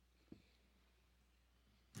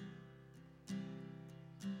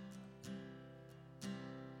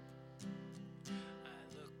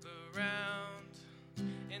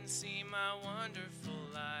see my wonderful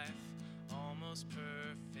life, almost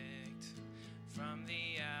perfect from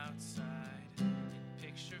the outside. In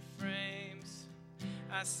picture frames,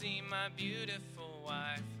 I see my beautiful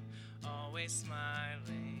wife, always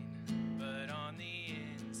smiling, but on the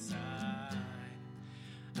inside,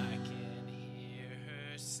 I can hear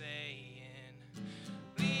her saying,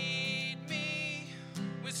 lead me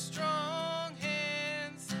with strong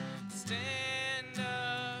hands, stand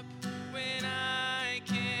up when I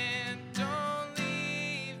can't, don't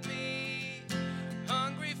leave me,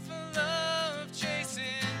 hungry for love, chasing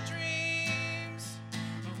dreams,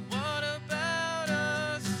 but what about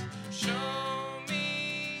us? Show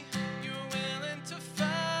me you're willing to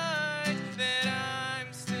fight, that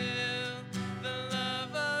I'm still the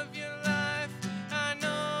love of your life. I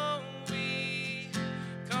know we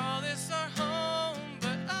call this our home,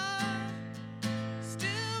 but I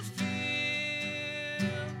still feel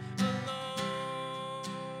alone.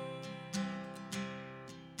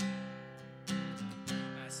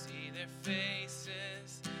 I see their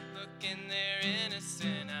faces, look in their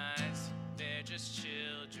innocent eyes. They're just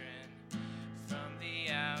children from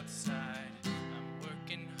the outside. I'm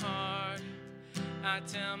working hard, I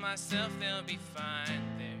tell myself they'll be fine.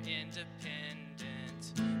 They're independent,